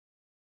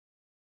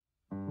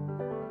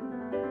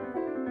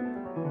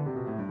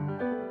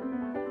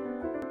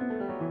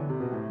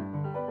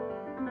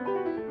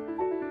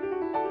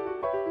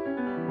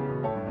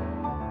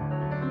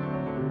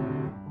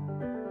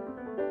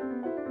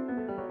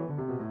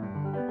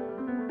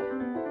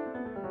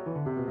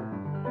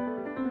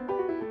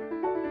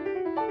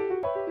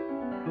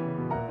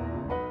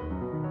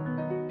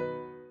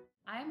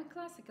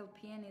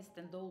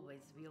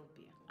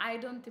I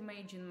don't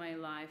imagine my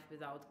life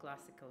without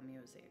classical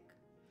music.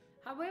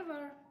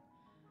 However,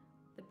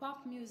 the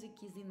pop music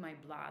is in my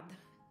blood.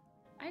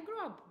 I grew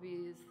up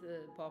with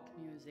pop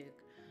music.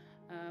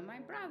 My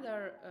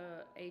brother,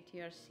 8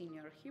 years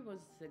senior, he was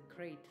a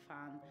great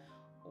fan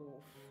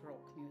of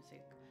rock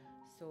music.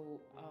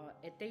 So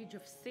at the age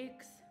of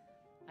 6,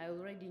 I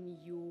already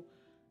knew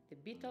the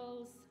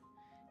Beatles,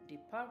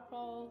 Deep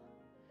Purple,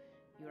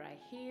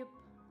 Uriah Heep,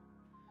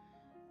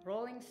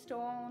 Rolling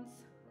Stones,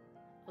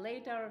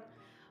 later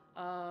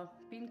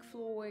Pink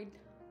Floyd,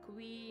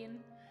 Queen,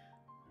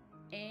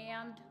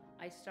 and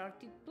I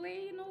started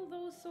playing all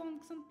those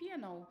songs on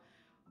piano,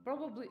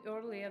 probably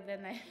earlier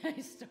than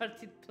I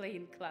started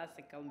playing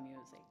classical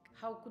music.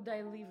 How could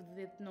I leave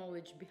that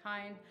knowledge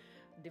behind,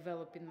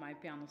 developing my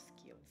piano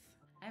skills?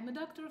 I'm a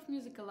doctor of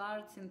musical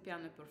arts in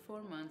piano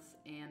performance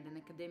and an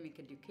academic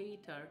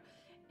educator,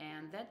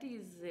 and that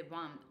is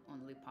one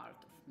only part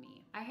of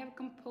me. I have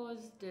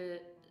composed a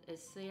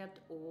set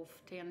of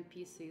 10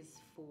 pieces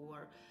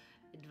for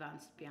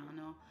advanced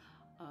piano,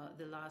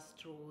 The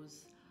Last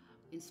Rose,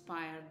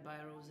 inspired by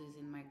roses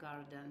in my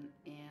garden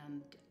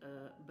and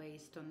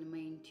based on the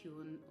main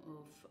tune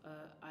of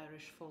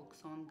Irish folk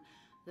song,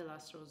 The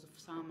Last Rose of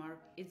Summer.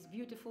 It's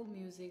beautiful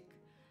music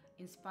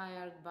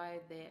inspired by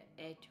the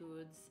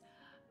etudes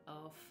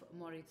of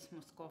Moritz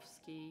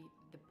Moszkowski,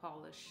 the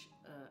Polish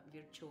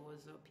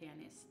virtuoso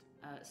pianist.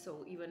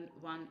 So even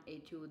one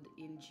etude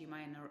in G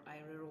minor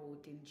I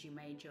rewrote in G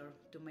major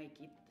to make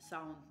it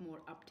sound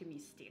more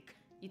optimistic.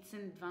 It's an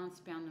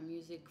advanced piano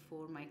music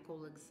for my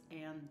colleagues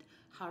and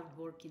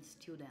hard-working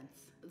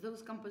students.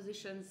 Those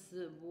compositions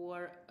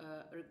were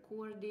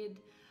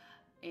recorded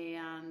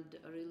and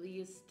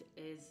released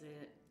as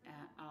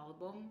an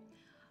album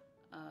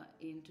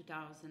in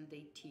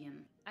 2018.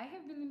 I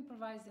have been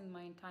improvising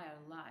my entire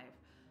life,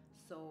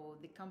 so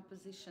the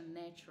composition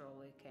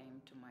naturally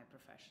came to my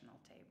professional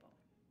table.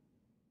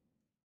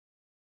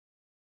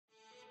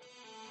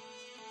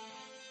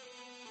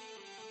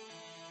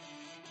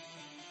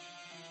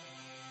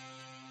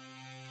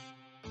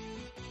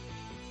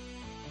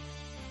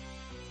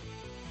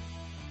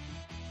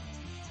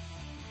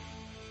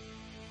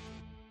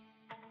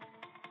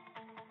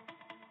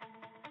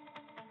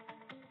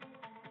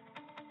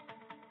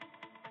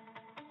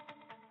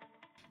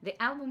 The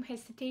album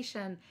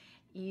Hesitation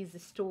is a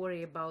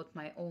story about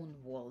my own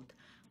world,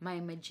 my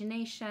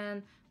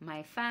imagination,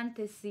 my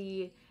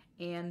fantasy,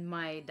 and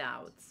my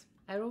doubts.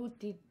 I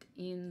wrote it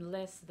in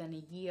less than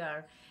a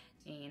year,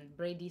 and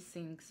Brady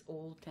sings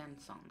all 10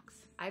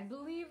 songs. I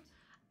believe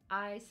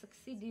I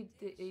succeeded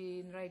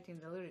in writing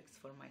the lyrics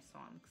for my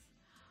songs,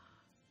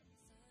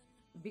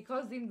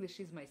 because English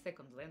is my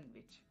second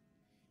language.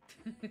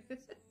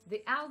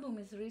 The album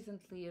is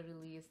recently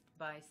released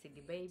by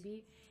CD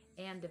Baby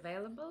and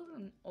available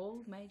on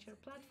all major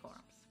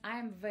platforms. I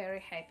am very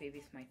happy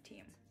with my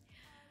team.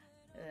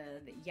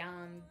 The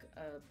young,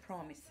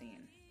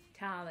 promising,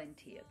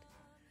 talented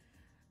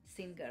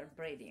singer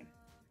Brady,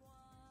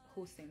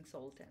 who sings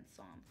all 10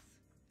 songs.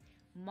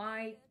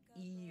 My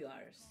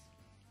ears,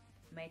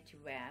 Matthew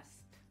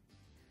West,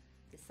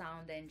 the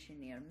sound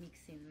engineer,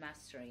 mixing,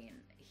 mastering.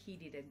 He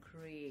did a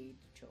great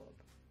job.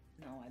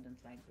 No, I don't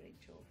like great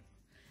job.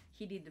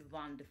 He did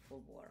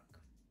wonderful work.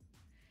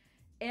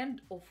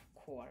 And of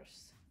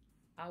course,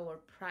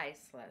 our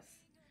priceless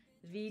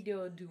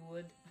video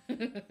dude,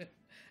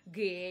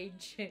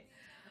 Gage,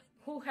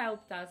 who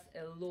helped us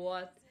a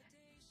lot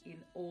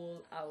in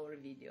all our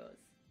videos.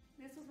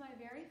 This was my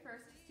very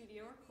first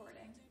studio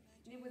recording,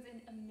 and it was an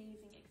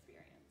amazing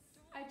experience.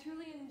 I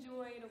truly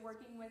enjoyed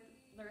working with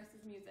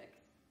Larissa's music,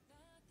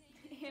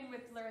 and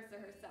with Larissa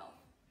herself.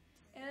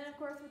 And then of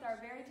course with our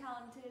very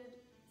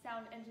talented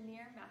sound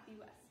engineer, Matthew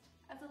West.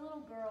 As a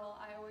little girl,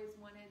 I always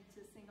wanted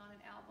to sing on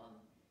an album,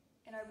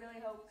 and I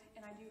really hope,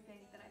 and I do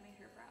think, that I made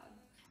her proud.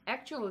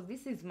 Actually,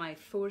 this is my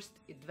first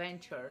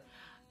adventure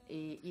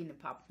in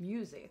pop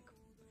music,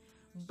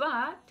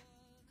 but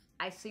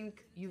I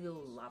think you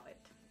will love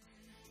it.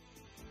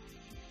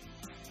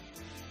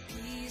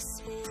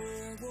 Peace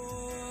or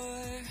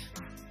war,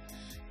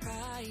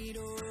 pride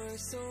or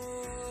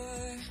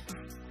sore,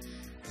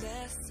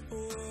 less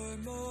or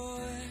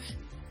more,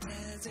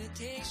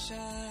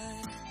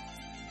 hesitation.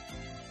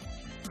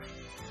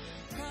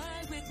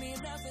 Cry with me,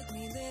 laugh with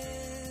me,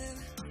 live.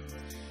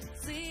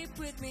 Sleep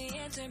with me,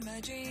 enter my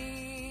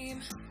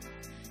dream.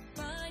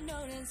 Find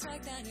no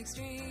like that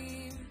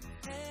extreme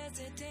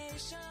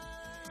hesitation.